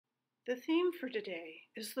The theme for today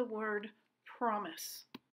is the word promise.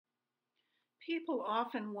 People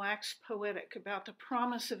often wax poetic about the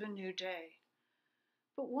promise of a new day.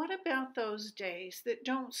 But what about those days that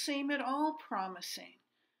don't seem at all promising,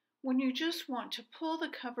 when you just want to pull the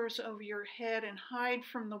covers over your head and hide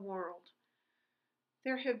from the world?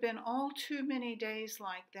 There have been all too many days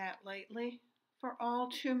like that lately for all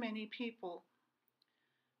too many people.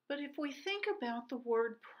 But if we think about the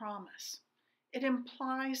word promise, it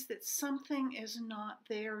implies that something is not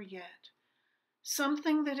there yet,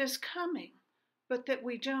 something that is coming, but that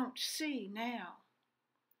we don't see now.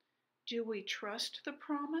 Do we trust the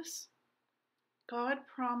promise? God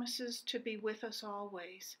promises to be with us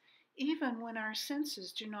always, even when our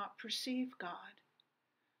senses do not perceive God.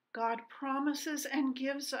 God promises and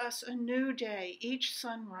gives us a new day each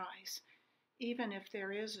sunrise, even if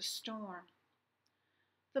there is a storm.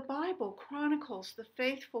 The Bible chronicles the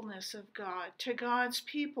faithfulness of God to God's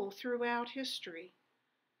people throughout history.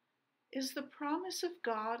 Is the promise of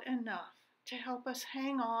God enough to help us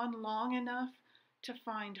hang on long enough to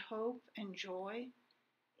find hope and joy,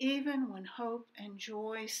 even when hope and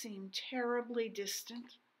joy seem terribly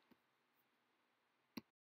distant?